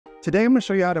Today I'm going to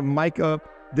show you how to mic up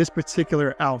this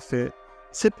particular outfit.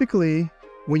 Typically,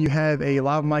 when you have a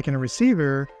lav mic and a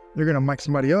receiver, you're going to mic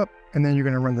somebody up and then you're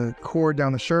going to run the cord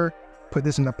down the shirt, put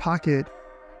this in the pocket,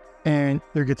 and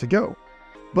you're good to go.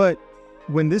 But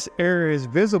when this area is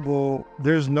visible,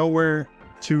 there's nowhere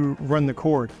to run the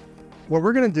cord. What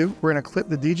we're going to do, we're going to clip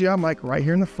the DJI mic right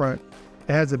here in the front.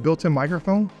 It has a built-in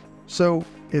microphone. So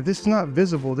if this is not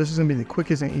visible, this is going to be the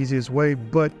quickest and easiest way,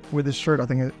 but with this shirt, I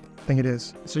think it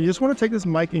is. So you just want to take this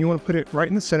mic and you want to put it right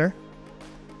in the center,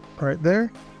 right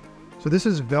there. So this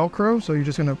is Velcro, so you're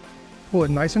just going to pull it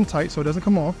nice and tight so it doesn't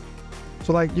come off.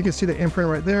 So like you can see the imprint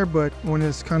right there, but when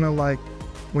it's kind of like,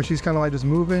 when she's kind of like just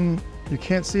moving, you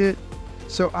can't see it.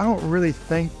 So I don't really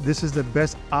think this is the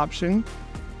best option.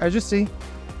 As you see,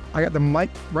 I got the mic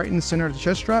right in the center of the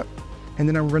chest strap, and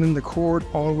then I'm running the cord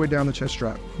all the way down the chest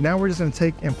strap. Now we're just gonna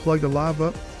take and plug the lav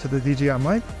up to the DJI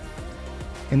mic,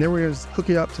 and then we're gonna hook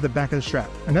it up to the back of the strap.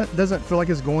 And that doesn't feel like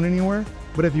it's going anywhere,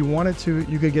 but if you wanted to,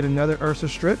 you could get another Ursa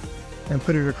strip and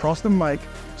put it across the mic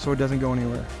so it doesn't go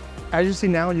anywhere. As you see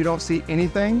now, you don't see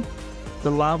anything.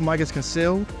 The lav mic is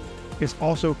concealed. It's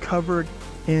also covered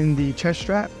in the chest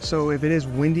strap, so if it is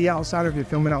windy outside or if you're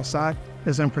filming outside,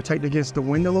 it's gonna protect against the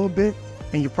wind a little bit,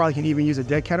 and you probably can even use a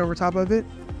dead cat over top of it.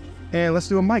 And let's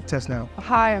do a mic test now.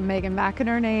 Hi, I'm Megan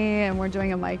McInerney, and we're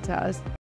doing a mic test.